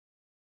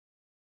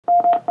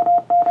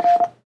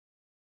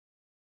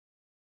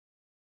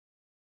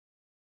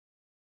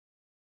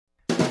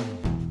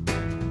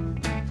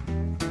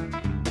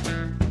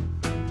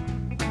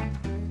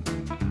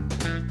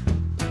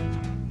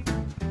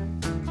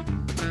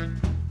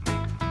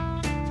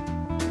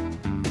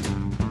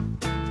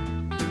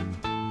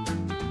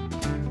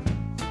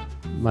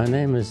My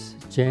name is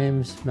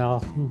James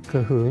Malcolm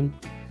Colquhoun,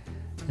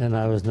 and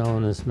I was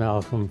known as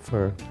Malcolm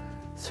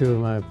through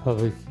my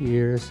public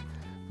years,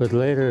 but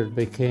later it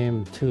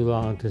became too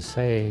long to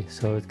say,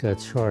 so it got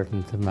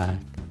shortened to Mac.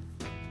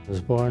 I was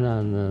born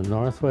on the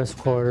northwest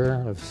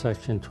quarter of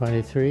Section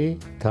 23,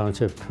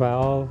 Township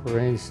 12,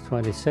 Range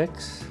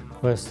 26,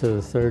 west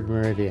of the 3rd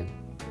Meridian,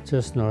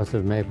 just north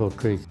of Maple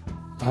Creek.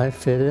 I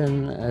fit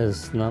in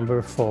as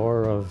number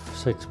 4 of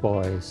 6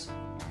 boys.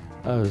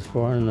 I was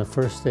born on the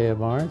first day of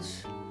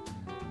March,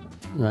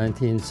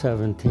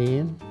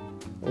 1917,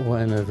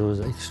 when it was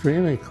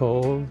extremely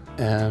cold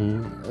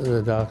and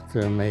the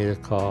doctor made a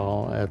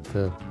call at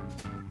the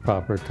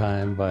proper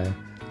time by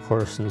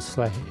horse and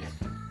sleigh.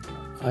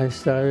 I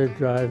started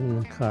driving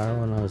the car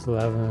when I was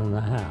 11 and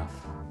a half.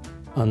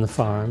 On the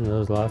farm, there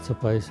was lots of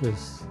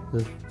places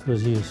that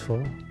was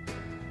useful.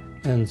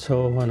 And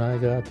so when I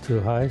got to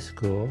high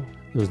school,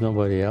 there was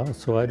nobody else,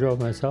 so I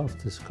drove myself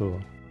to school.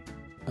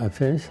 I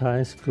finished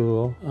high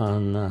school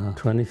on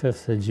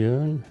 25th of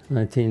June,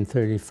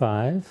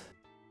 1935.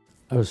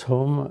 I was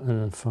home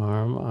on the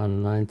farm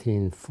on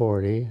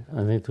 1940.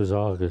 I think it was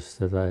August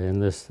that I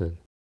enlisted.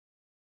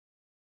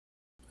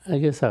 I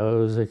guess I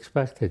was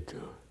expected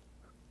to.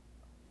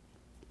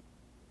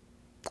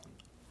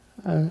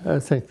 I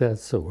think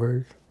that's the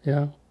word,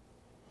 yeah.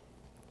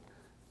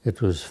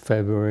 It was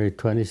February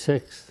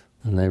 26th,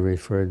 and they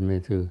referred me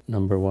to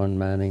number 1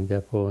 Manning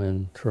Depot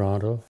in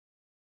Toronto.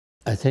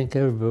 I think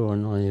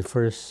everyone, when you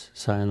first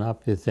sign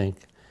up, you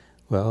think,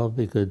 well, it'd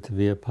be good to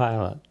be a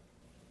pilot.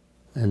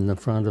 In the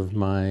front of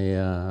my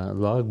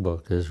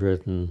logbook is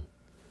written,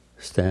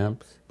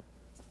 stamped,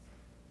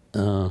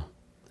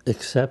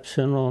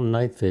 exceptional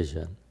night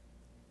vision.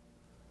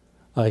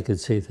 I could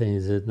see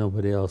things that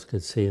nobody else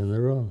could see in the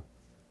room.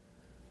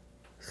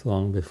 It's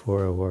long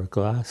before I wore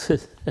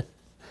glasses.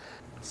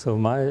 So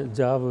my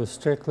job was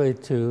strictly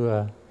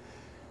to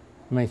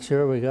make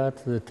sure we got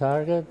to the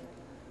target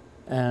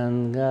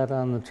and got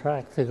on the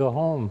track to go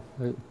home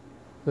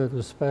that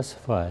was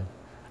specified.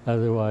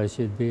 Otherwise,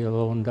 you'd be a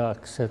lone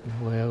duck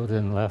sitting way out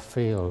in left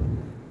field.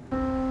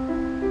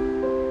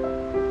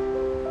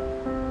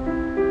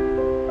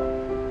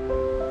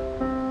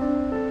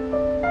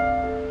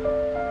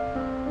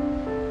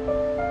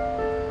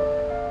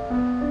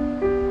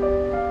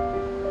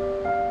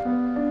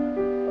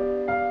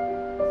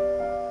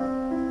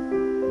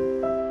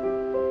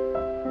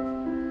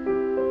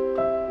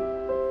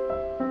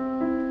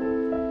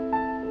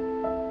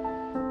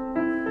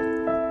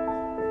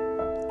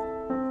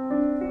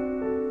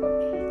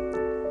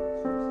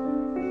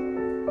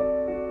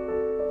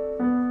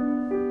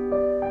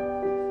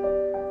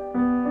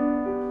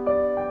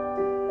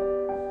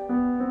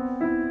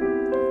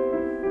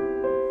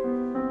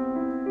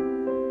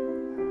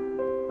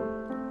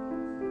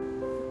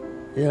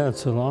 Yeah,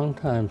 it's a long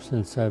time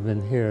since I've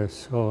been here.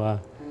 So,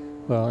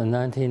 well, in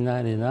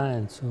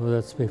 1999, so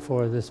that's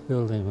before this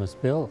building was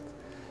built.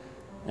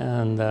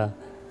 And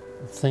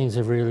things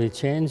have really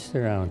changed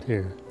around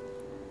here.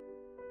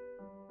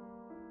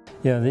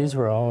 Yeah, these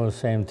were all the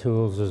same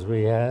tools as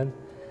we had.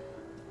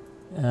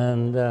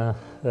 And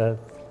that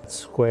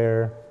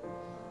square,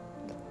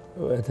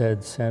 it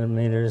had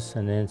centimeters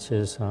and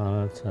inches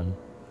on it. And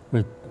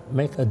we'd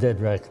make a dead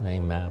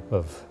reckoning map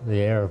of the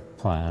air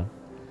plan.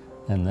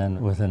 And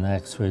then with an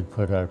X, we'd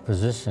put our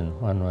position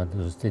when it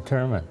was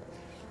determined.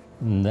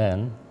 And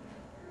then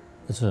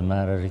it was a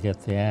matter to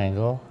get the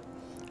angle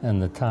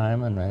and the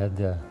time, and I had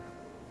the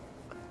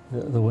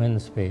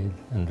wind speed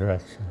and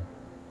direction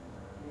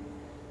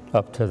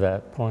up to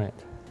that point.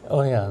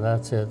 Oh yeah,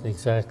 that's it,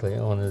 exactly.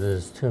 Only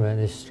there's too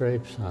many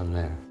stripes on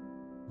there.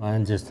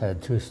 Mine just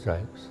had 2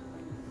 stripes.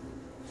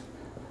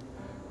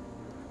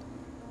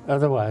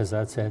 Otherwise,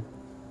 that's it.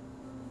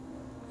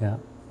 Yeah.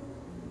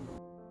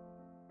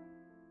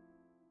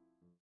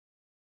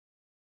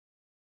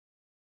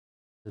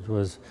 It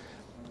was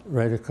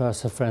right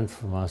across the front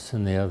from us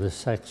in the other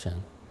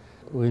section.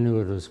 We knew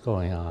what was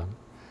going on,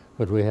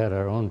 but we had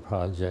our own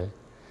project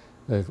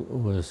that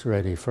was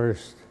ready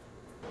first.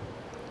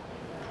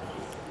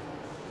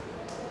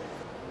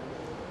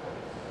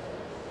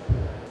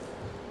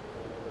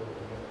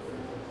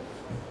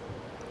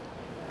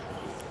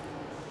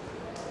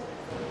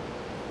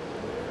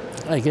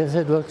 I guess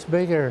it looks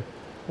bigger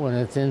when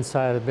it's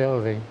inside a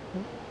building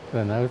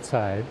than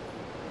outside.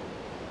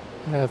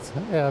 That's,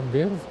 yeah,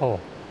 beautiful.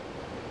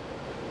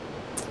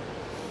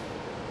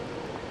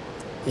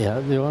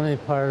 Yeah, the only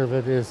part of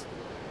it is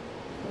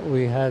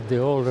we had the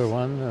older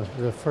one,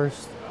 the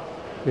first,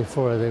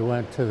 before they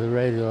went to the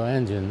radial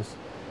engines.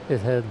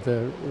 It had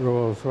the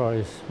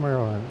Rolls-Royce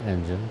Merlin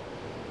engine,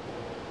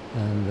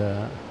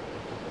 and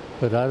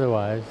but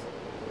otherwise,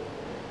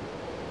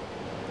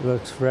 it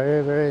looks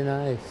very, very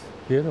nice,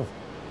 beautiful.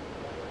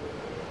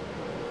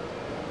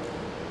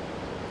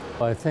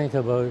 I think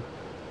about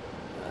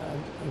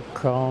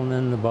crawling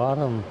in the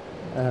bottom,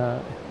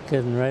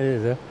 getting ready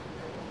to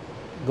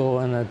go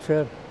on a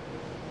trip.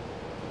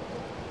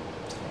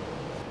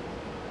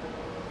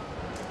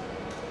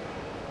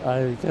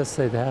 I guess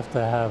they'd have to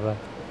have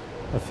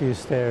a few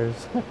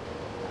stairs.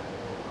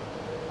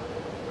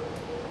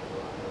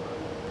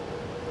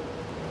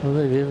 Well,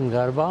 they've even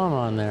got a bomb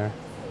on there,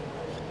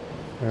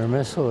 or a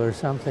missile or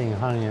something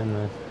hung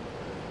in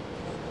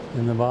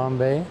the bomb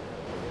bay.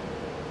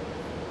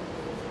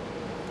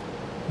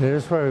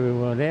 Here's where we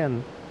went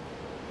in.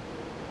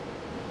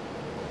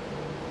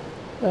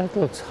 That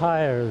looks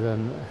higher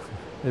than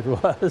it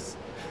was,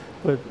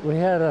 but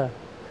there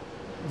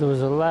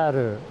was a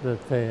ladder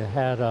that they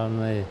had on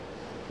the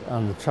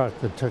truck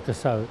that took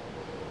us out.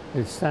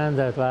 We'd stand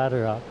that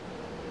ladder up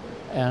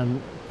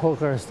and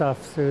poke our stuff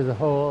through the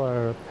hole,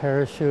 our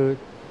parachute,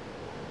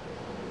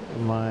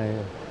 my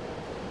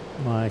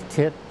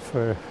kit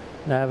for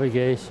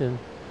navigation,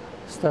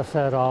 stuff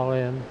that all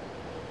in,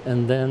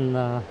 and then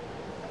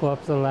go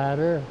up the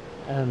ladder,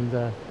 and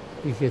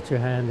you get your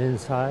hand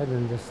inside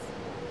and just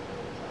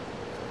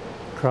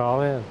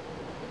crawl in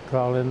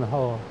the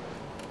hole.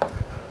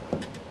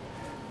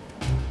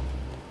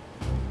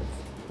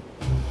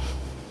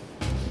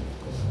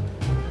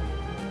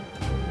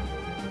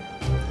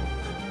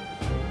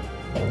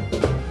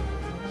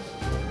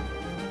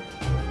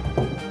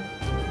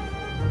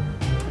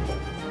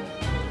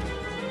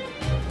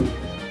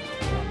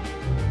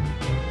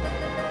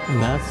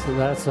 And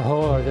that's the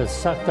hole I got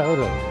sucked out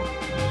of.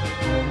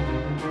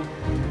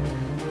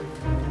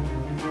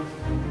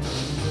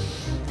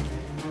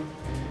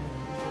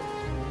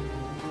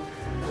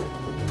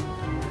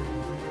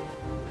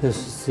 This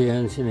is the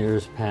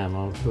engineer's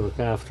panel to look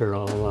after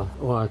all the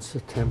watts, the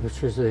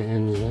temperatures of the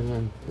engine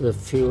and the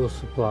fuel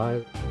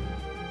supply.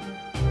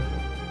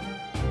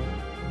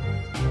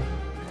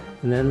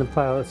 And then the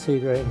pilot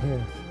seat right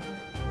here.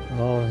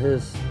 All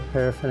his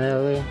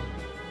paraphernalia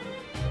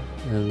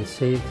and the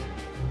seat.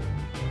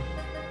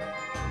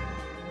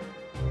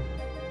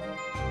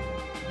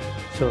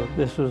 So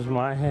this was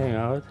my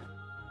hangout.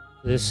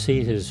 This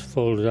seat is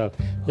folded up.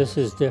 This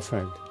is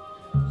different.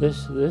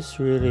 This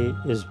really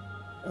is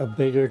a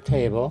bigger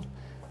table,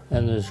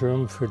 and there's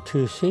room for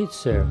 2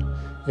 seats there.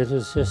 It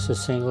was just a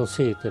single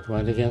seat that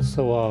went against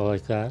the wall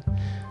like that,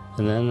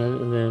 and then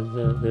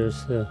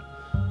there's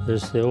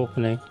the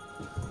opening,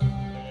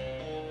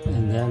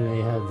 and then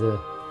they had the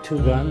 2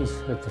 guns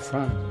at the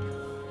front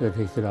that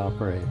he could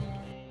operate.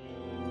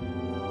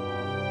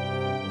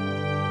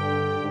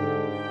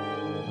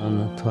 On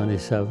the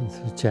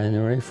 27th of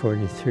January,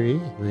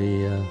 '43,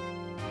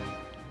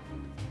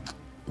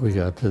 we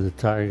got to the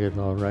target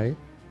all right,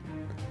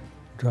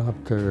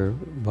 dropped our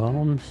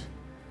bombs,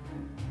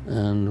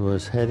 and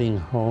was heading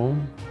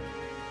home,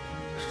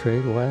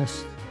 straight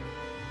west,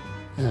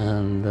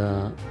 and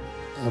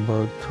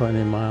about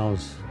 20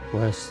 miles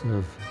west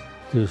of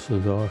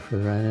Dusseldorf, we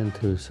ran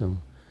into some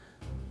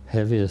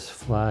heaviest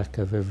flak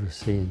I've ever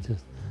seen.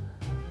 Just,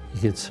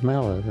 you could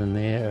smell it in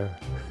the air.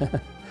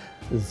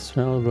 It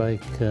smelled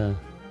like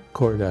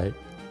cordite.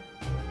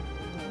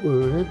 We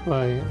were hit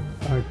by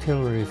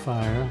artillery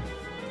fire,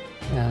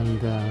 and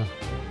the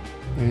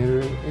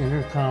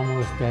intercom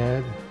was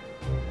dead.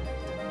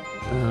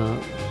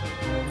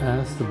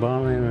 Asked the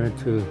bombing unit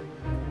to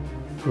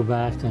go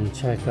back and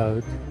check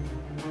out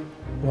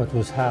what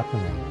was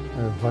happening,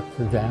 or what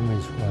the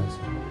damage was.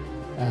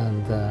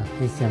 And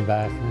he came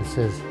back and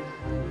says,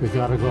 "We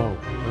gotta go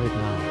right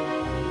now."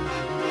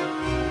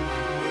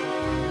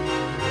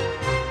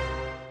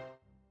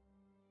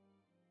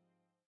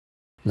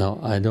 Now,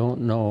 I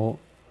don't know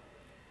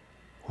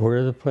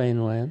where the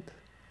plane went,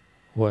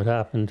 what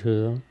happened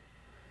to them,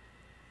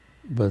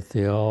 but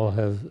they all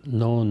have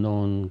no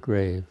known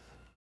grave.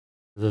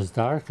 It was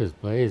dark as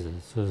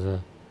blazes. It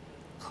was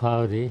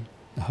cloudy,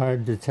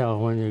 hard to tell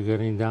when you're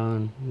getting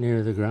down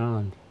near the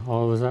ground.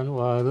 All of a sudden,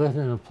 well, I lived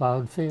in a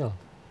plowed field.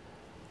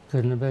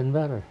 Couldn't have been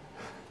better.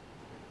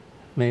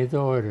 Made the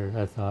order,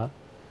 I thought.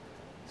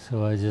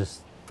 So I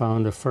just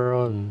found a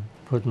furrow and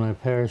put my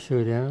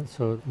parachute in it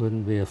so it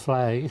wouldn't be a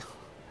flag.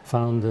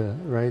 Found the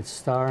right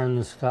star in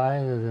the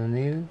sky that I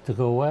needed to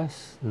go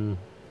west, and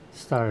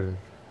started.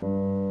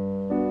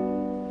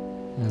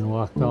 And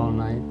walked all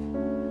night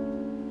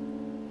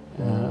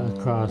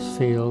across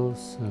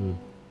fields, and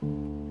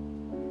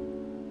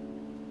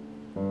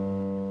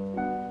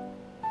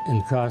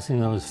in crossing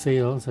those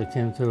fields I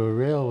came to a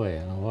railway,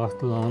 and I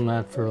walked along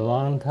that for a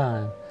long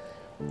time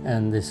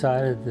and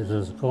decided that it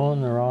was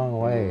going the wrong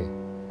way.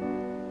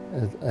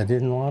 I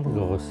didn't want to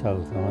go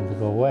south, I wanted to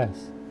go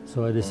west.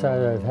 So I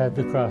decided I'd had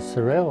to cross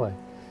the railway.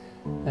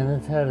 And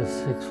it had a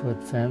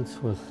 6-foot fence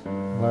with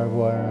barbed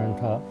wire on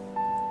top.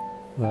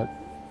 But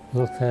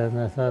looked at it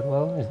and I thought,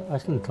 well, I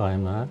can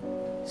climb that.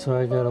 So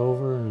I got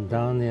over and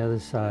down the other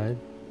side,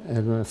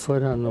 had my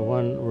foot on the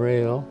one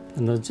rail,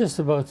 and I was just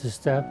about to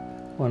step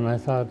when I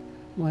thought,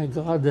 my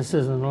God, this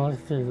is an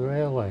electric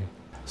railway.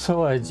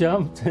 So I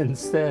jumped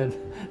instead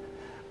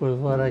with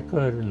what I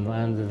could and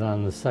landed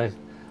on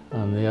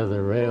the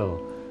other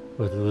rail.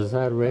 But it was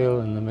that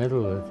rail in the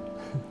middle of it.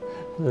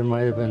 There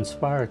might have been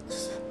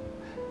sparks.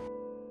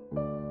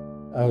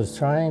 I was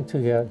trying to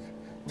get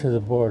to the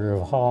border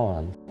of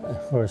Holland.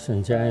 Of course,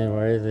 in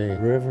January, the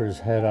rivers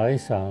had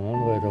ice on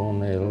them, but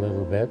only a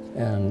little bit,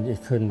 and you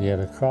couldn't get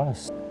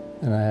across.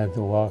 And I had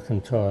to walk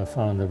until I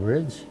found a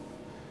bridge.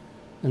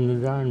 And the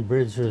darn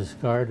bridge was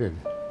guarded.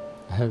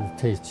 I had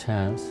to take a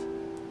chance.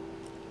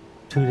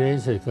 2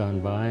 days had gone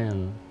by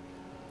and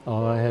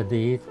all I had to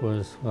eat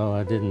was, well,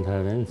 I didn't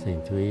have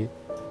anything to eat.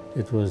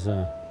 It was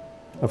a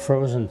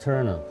frozen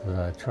turnip that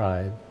I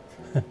tried.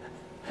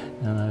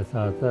 And I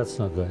thought, that's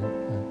not good.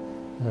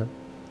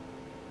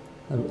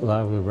 I'm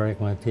liable to break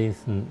my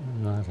teeth and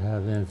not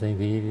have anything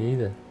to eat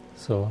either.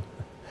 So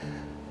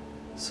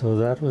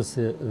that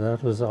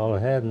was all I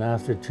had. And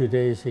after 2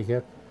 days,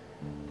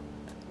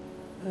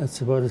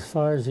 that's about as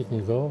far as you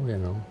can go, you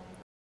know.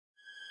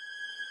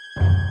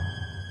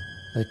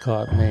 They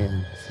caught me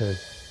and said,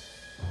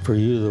 "For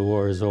you, the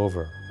war is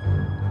over."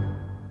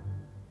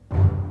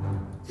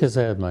 Because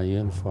I had my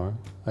uniform.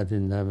 I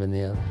didn't have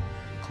any other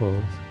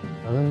clothes.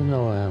 There was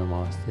no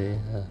animosity.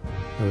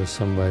 There was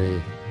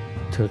somebody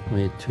took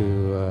me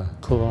to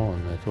Colquhoun,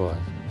 it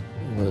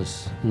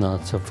was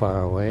not so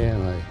far away,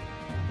 and I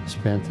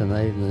spent the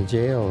night in the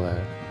jail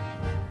there.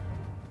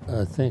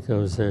 I think I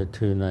was there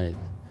 2 nights.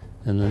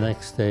 And the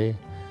next day,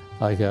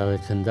 I got a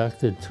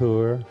conducted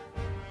tour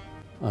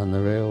on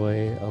the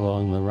railway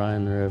along the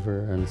Rhine River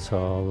and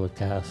saw all the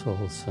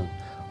castles and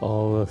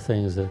all the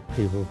things that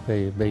people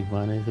pay big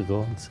money to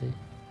go and see.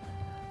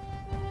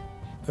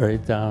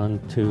 Right down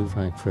to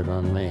Frankfurt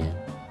on Main.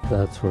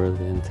 That's where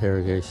the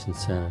interrogation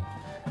center.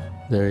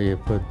 There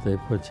they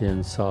put you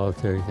in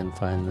solitary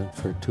confinement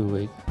for 2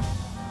 weeks.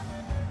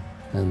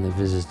 And they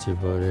visit you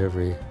about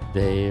every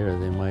day, or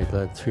they might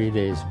let 3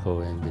 days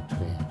go in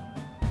between.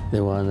 They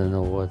want to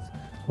know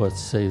what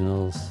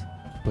signals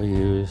were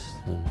used,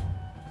 and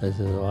I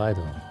said, "Oh, I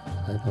don't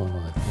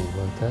know anything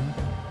about that."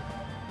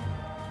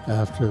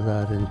 After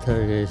that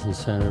interrogation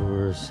center, we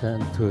were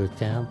sent to a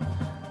camp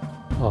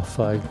off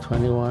Flag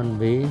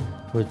 21B,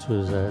 which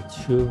was at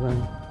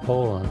Ceylon,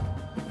 Poland.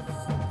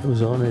 It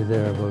was only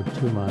there about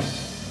 2 months,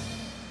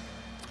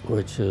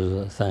 which is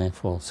a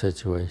thankful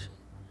situation.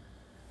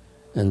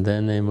 And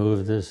then they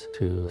moved us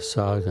to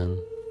Sagan,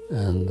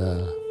 and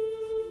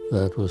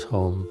that was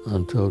home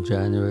until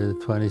January the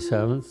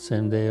 27th,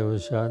 same day I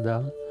was shot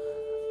down,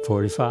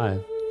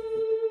 45.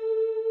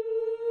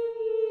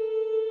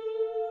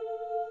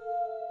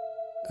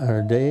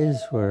 Our days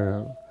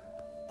were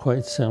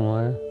quite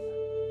similar.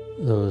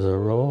 There was a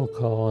roll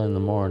call in the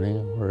morning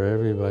where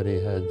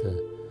everybody had to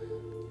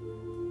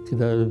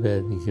get out of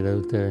bed and get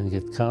out there and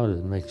get counted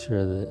and make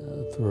sure that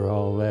we're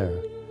all there.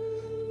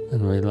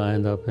 And we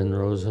lined up in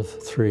rows of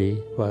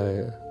 3 by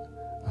a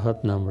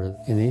hut number.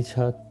 In each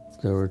hut,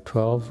 there were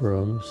 12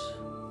 rooms,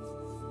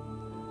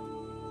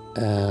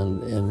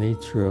 and in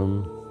each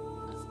room,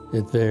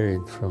 it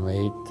varied from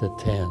 8 to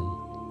 10.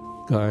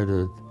 Guard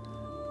would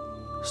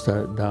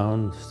start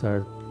 1, 2,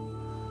 3,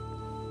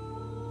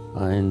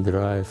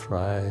 4,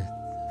 5,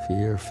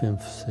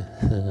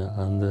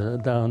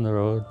 down the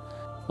road,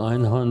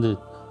 100,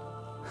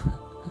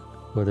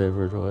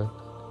 whatever it was.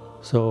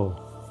 So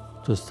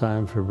it was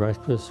time for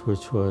breakfast,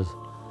 which was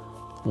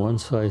 1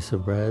 slice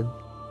of bread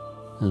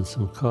and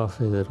some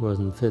coffee that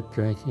wasn't fit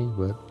drinking,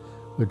 but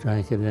we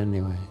drank it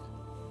anyway.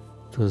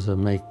 It was a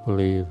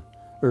make-believe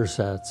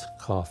ersatz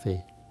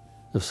coffee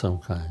of some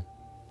kind.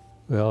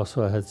 We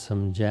also had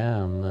some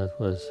jam that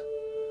was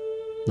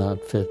not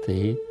fit to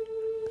eat,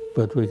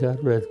 but we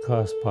got Red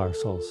Cross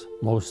parcels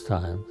most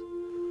times,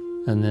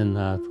 and then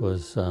that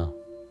was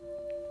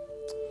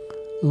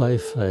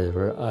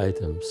lifesaver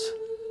items.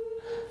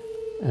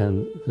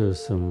 And there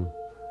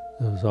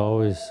was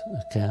always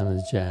a can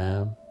of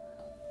jam,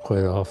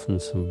 quite often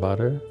some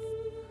butter,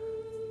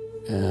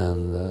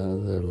 and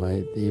there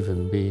might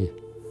even be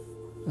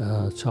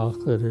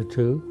chocolate or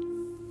 2.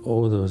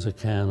 Oh, there was a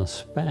can of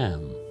Spam,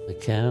 a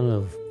can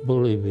of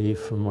bully beef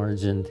from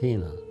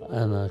Argentina,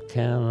 and a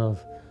can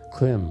of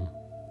Klim,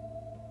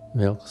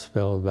 milk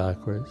spelled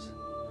backwards,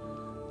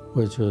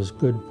 which was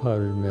good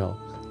powdered milk.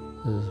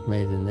 It was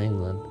made in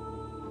England.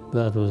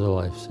 That was a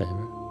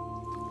lifesaver.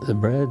 The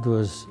bread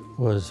was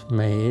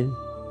made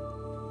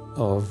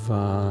of,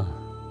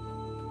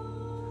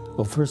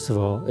 well, first of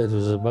all, it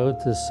was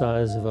about the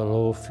size of a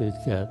loaf you'd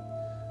get,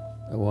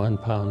 a 1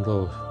 pound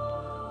loaf,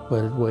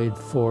 but it weighed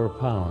 4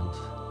 pounds.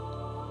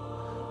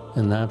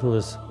 And that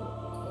was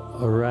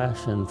a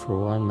ration for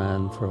 1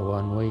 man for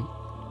 1 week.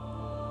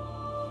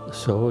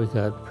 So we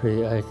got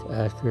pretty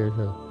accurate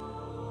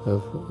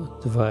of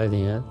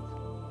dividing it,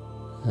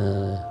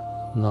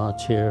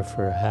 notch here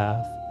for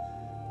half,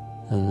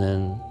 and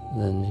then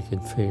you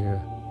could figure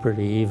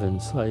pretty even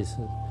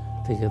slices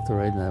to get the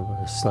right number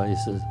of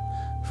slices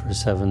for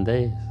 7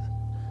 days.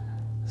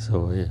 So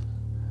we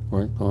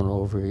weren't going to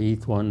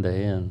overeat one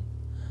day and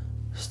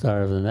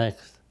starve the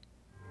next.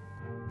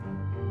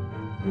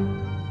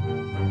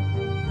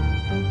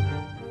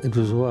 It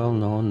was well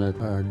known that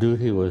our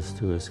duty was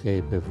to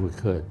escape if we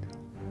could.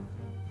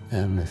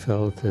 And I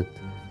felt that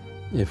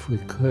if we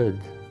could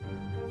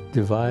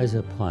devise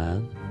a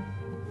plan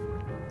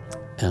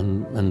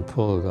and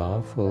pull it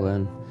off, well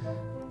then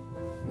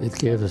it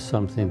gave us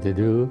something to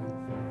do,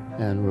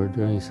 and we're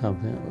doing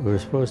something we were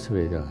supposed to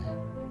be doing.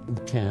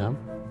 The camp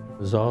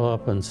was all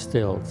up on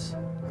stilts,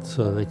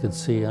 so they could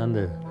see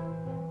under,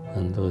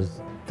 and it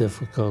was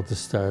difficult to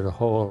start a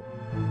hole.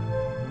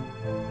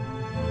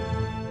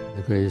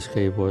 The Great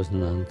Escape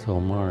wasn't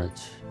until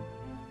March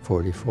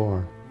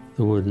 44.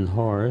 The wooden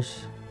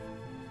horse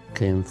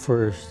came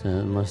first,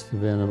 and it must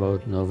have been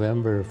about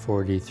November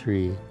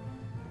 43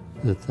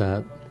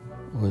 that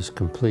was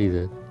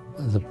completed.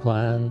 The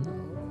plan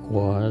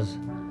was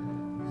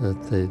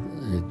that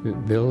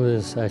they'd build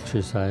this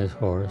exercise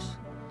horse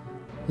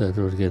that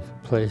would get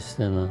placed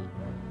in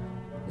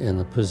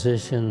a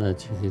position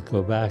that you could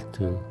go back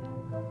to.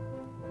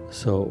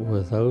 So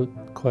without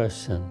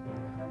question,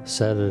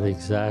 set it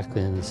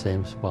exactly in the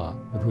same spot.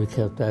 But we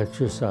kept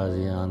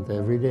exercising on it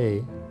every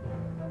day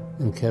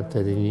and kept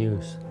it in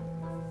use.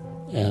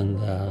 And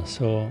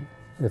so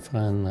they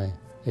finally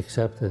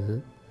accepted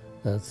it.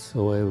 That's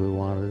the way we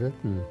wanted it,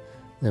 and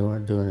they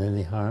weren't doing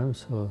any harm,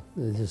 so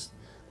they just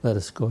let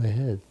us go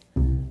ahead.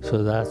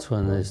 So that's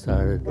when they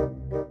started.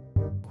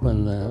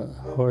 When the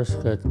horse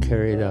got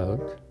carried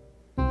out,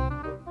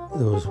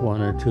 there was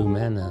 1 or 2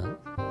 men out,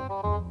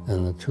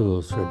 and the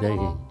tools for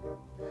digging.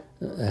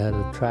 I had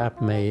a trap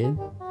made,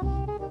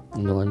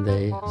 and one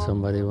day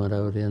somebody went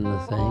out in the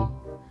thing,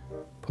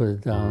 put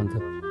it down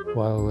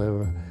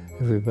while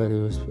everybody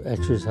was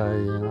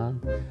exercising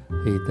on.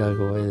 He dug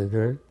away the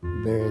dirt,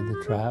 buried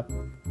the trap,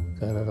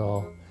 got it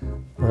all,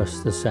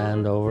 brushed the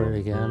sand over it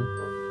again,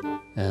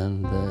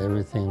 and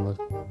everything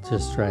looked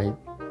just right.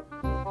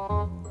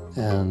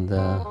 And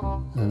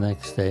the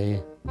next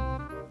day,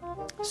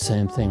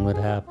 same thing would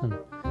happen,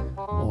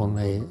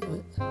 only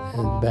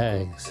had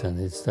bags, and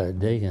he'd start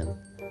digging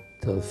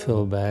till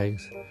fill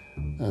bags,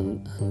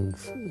 and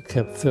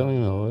kept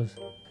filling those,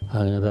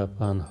 hung it up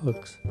on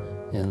hooks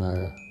in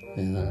our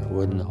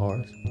wooden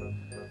horse,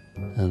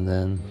 and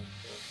then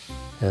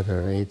had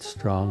our 8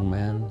 strong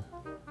men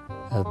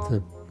at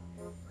the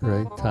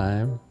right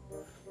time,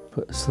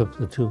 slip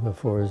the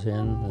 2x4s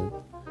in,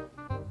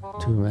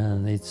 2 men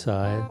on each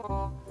side,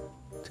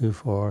 2,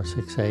 4,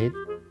 6, 8,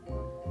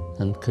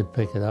 and could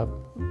pick it up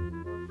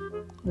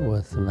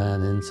with the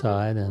man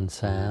inside and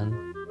sand.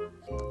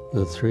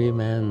 The 3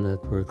 men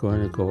that were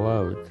going to go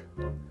out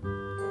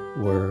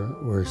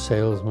were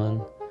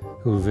salesmen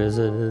who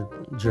visited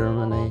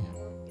Germany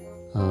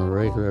on a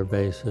regular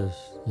basis,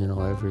 you know,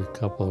 every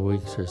couple of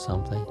weeks or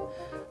something.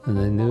 And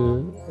they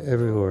knew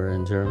everywhere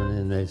in Germany,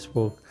 and they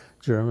spoke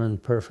German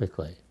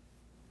perfectly.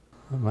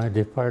 My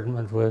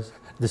department was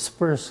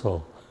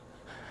dispersal,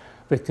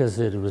 because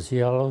it was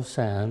yellow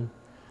sand,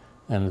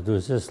 and it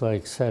was just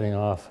like setting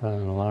off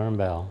an alarm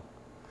bell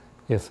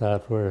if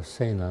that were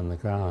seen on the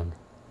ground.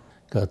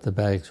 Got the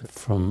bags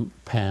from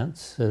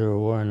pants that were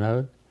worn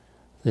out.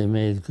 They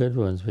made good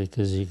ones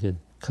because you could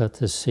cut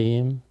the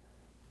seam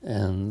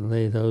and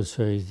lay it out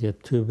so you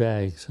get 2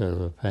 bags out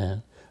of a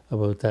pant,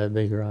 about that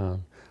big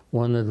around.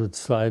 One that would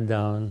slide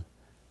down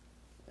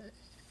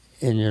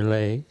in your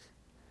leg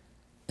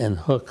and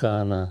hook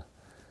on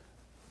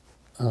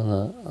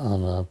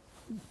a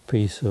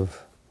piece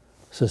of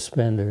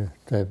suspender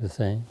type of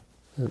thing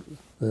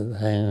that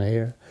hang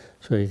here,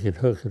 so you could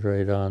hook it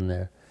right on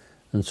there,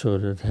 and so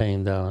it would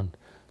hang down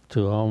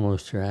to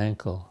almost your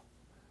ankle,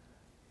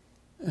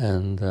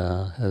 and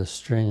had a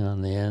string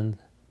on the end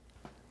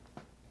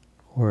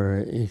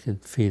where you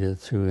could feed it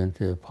through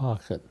into a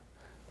pocket,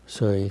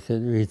 so you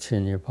could reach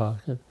in your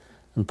pocket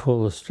and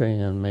pull the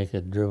string and make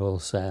it dribble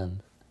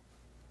sand.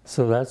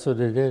 So that's what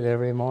they did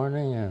every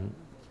morning, and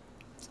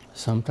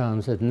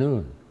sometimes at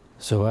noon.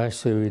 So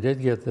actually we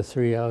did get the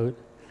 3 out,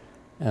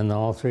 and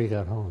all 3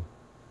 got home.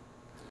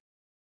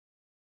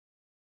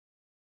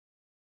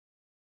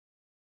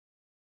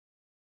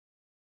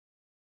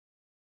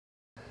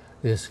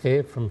 The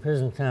escape from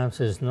prison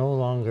camps is no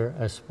longer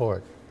a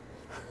sport.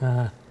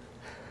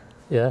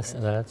 Yes,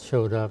 that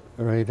showed up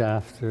right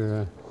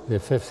after the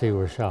 50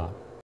 were shot.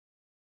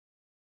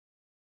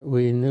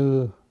 We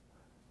knew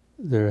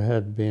there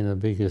had been a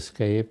big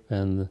escape,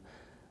 and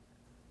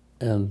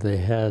they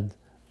had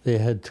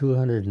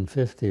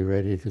 250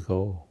 ready to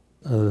go.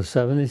 Of the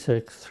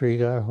 76, 3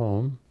 got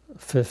home,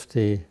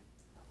 50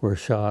 were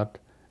shot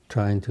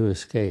trying to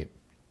escape.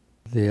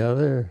 The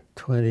other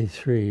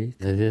 23,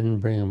 they didn't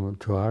bring them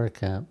to our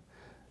camp,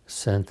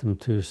 sent them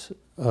to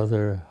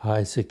other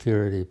high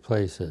security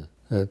places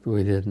that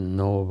we didn't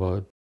know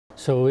about.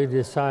 So we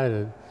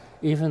decided,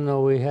 even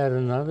though we had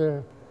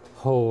another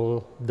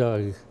hole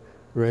dug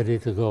ready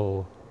to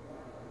go,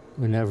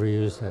 we never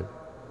used it.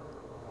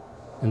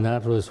 And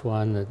that was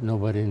one that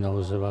nobody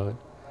knows about.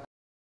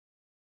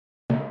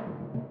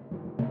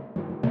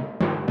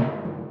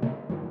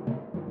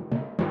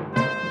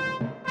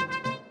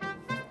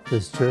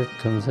 This jerk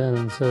comes in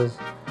and says,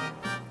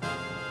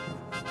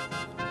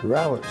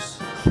 "Routes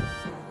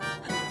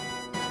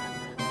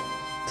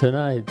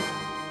tonight."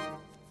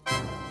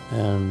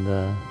 And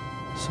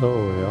so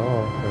we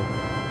all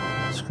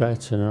were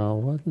scratching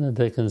around, what in the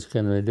dickens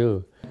can we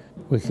do?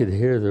 We could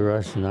hear the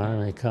Russian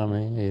army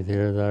coming, you'd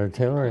hear the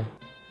artillery.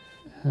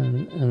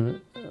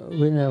 And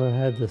we never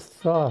had the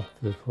thought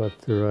that what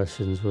the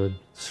Russians would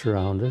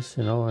surround us,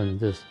 you know, and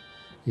just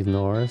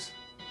ignore us,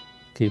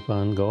 keep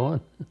on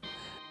going.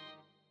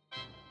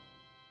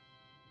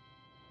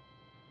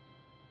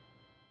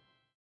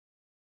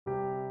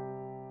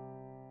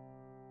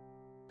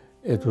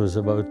 It was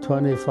about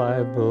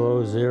 25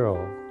 below zero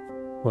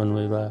when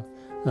we left.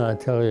 And I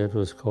tell you, it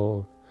was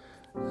cold.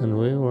 And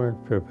we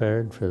weren't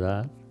prepared for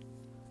that.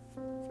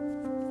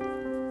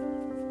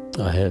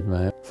 I had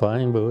my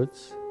flying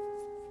boots.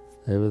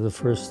 They were the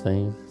first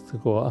things to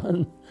go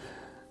on.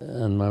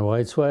 And my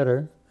white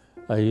sweater,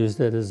 I used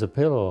it as a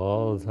pillow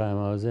all the time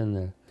I was in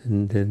there.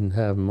 Didn't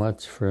have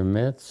much for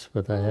mitts,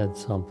 but I had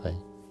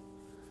something.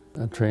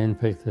 A train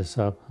picked us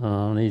up, and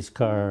on each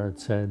car it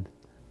said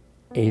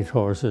 8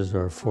 horses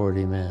or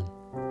 40 men.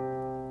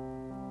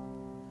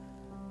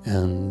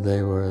 And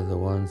they were the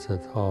ones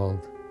that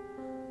hauled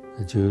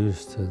the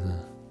Jews to the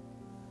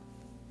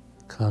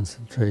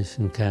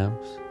concentration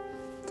camps.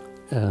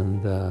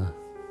 And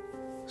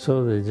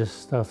so they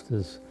just stuffed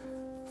us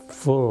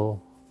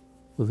full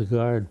with the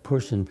guard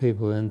pushing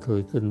people in until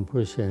he couldn't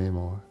push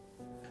anymore.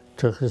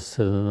 Took us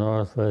to the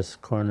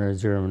northwest corner of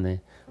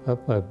Germany,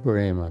 up by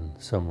Bremen,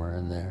 somewhere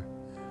in there,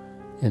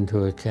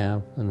 into a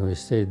camp, and we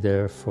stayed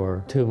there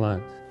for 2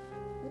 months.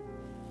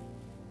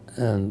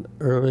 And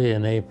early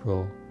in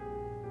April,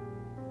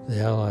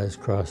 the Allies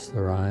crossed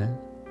the Rhine.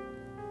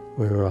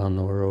 We were on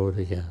the road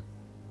again,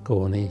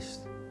 going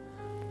east.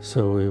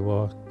 So we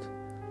walked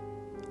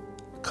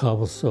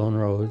cobblestone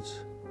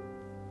roads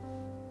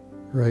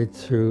right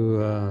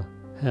through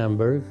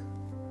Hamburg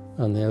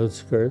on the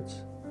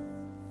outskirts.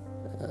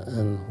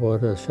 And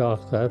what a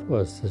shock that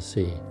was to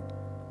see.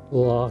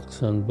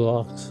 Blocks and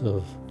blocks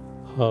of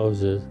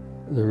houses,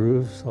 the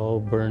roofs all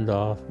burned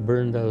off,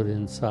 burned out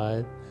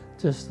inside,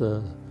 just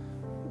the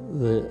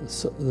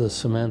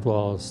cement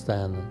walls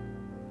standing.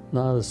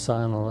 Not a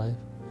sign of life.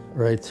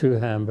 Right through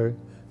Hamburg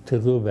to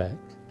Lubeck.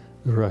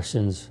 The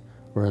Russians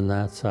were on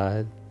that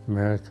side,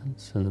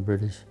 Americans and the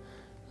British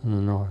in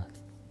the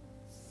north.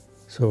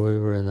 So we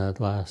were in that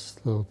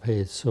last little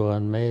page. So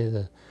on May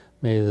the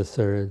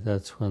 3rd,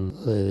 that's when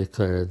they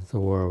declared the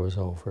war was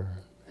over.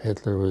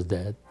 Hitler was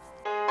dead.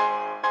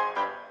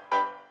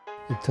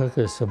 It took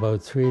us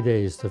about 3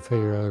 days to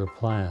figure out a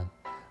plan.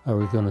 Are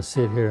we going to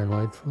sit here and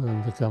wait for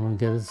them to come and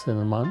get us in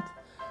a month?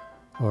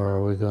 Or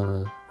are we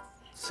going to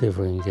see if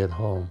we can get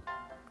home?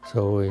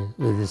 So we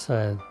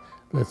decided,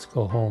 let's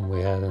go home.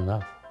 We had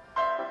enough.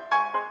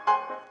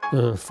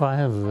 There were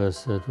 5 of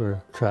us that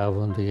were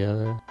traveling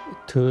together.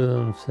 2 of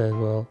them said,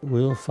 well,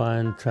 we'll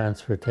find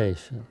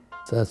transportation.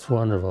 That's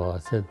wonderful. I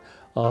said,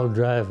 I'll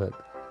drive it.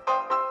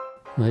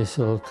 Nice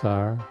little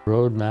car,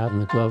 road map in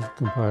the glove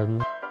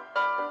compartment.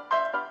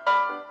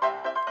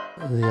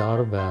 The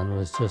Autobahn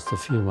was just a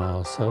few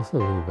miles south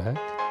of Lubeck.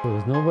 There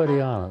was nobody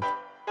on it.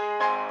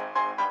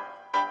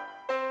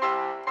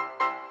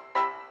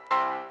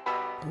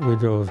 We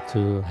drove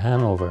to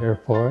Hanover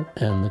Airport,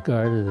 and the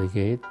guard at the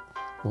gate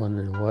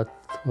wondered,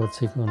 what's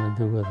he going to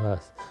do with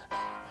us?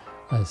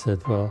 I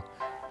said, well,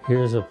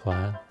 here's a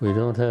plan. We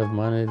don't have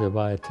money to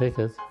buy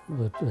tickets,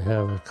 but we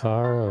have a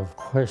car of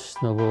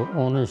questionable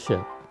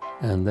ownership,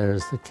 and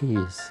there's the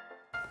keys.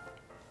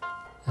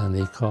 And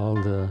he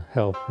called the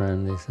helper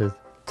and he said,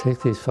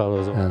 take these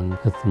fellows and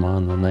get them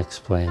on the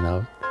next plane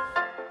out.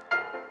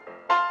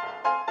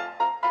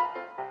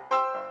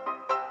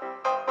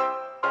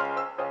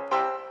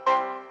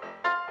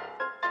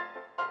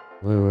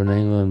 We were in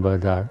England by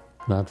dark,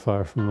 not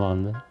far from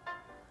London,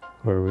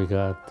 where we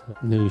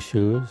got new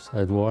shoes.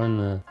 I'd worn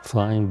the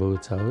flying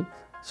boots out,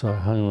 so I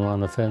hung them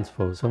on a fence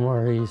post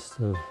somewhere east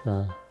of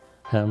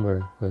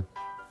Hamburg, but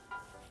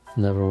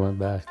never went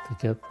back to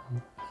get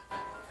them.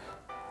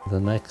 The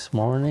next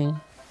morning,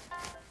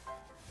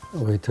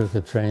 we took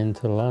a train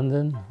to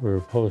London. We were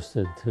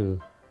posted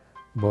to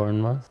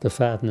Bournemouth to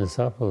fatten us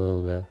up a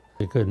little bit.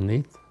 We couldn't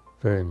eat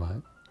very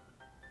much.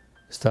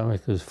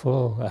 Stomach was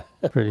full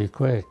pretty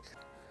quick.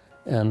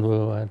 And we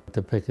went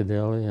to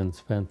Piccadilly and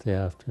spent the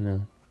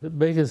afternoon. The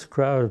biggest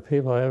crowd of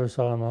people I ever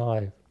saw in my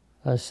life.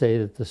 I stayed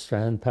at the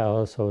Strand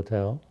Palace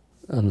Hotel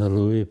and the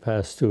Louis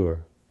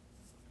Pasteur.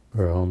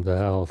 We were home to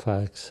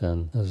Halifax,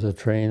 and there was a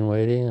train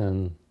waiting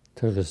and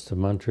took us to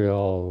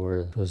Montreal, where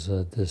it was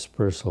a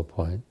dispersal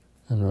point.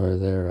 And we were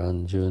there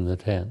on June the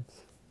 10th.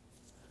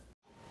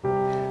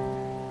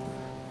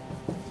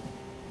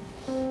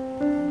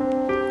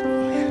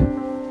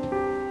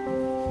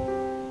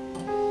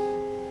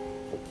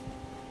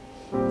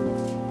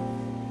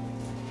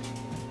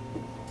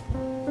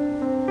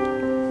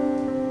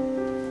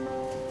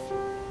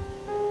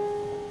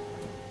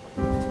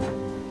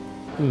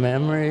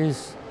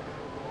 Memories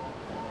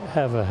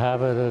have a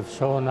habit of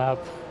showing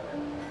up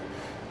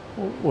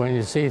when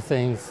you see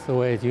things the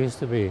way it used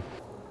to be.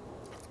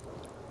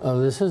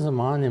 This is a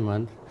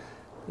monument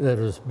that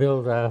was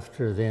built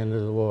after the end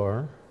of the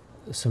war.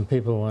 Some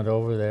people went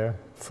over there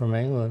from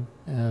England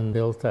and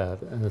built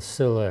that, and it's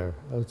still there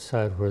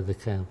outside where the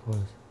camp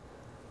was.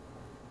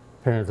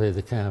 Apparently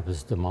the camp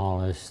is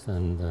demolished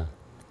and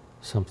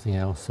something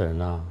else there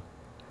now.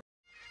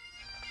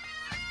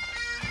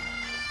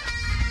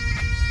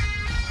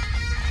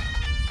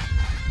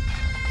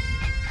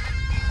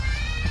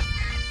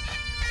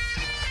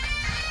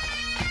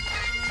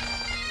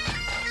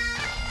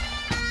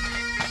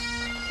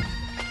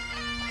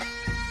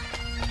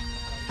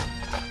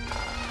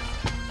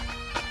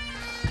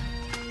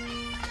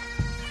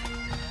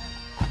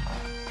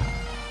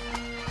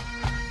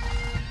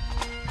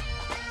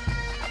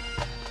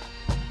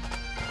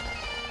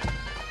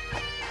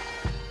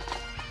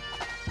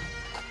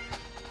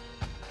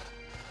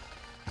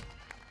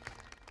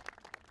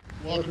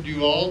 welcome to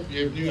you all.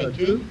 Bienvenue à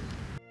tous.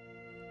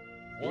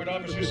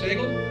 Warrant Officer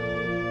Sagal,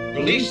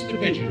 release the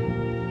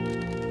pigeon.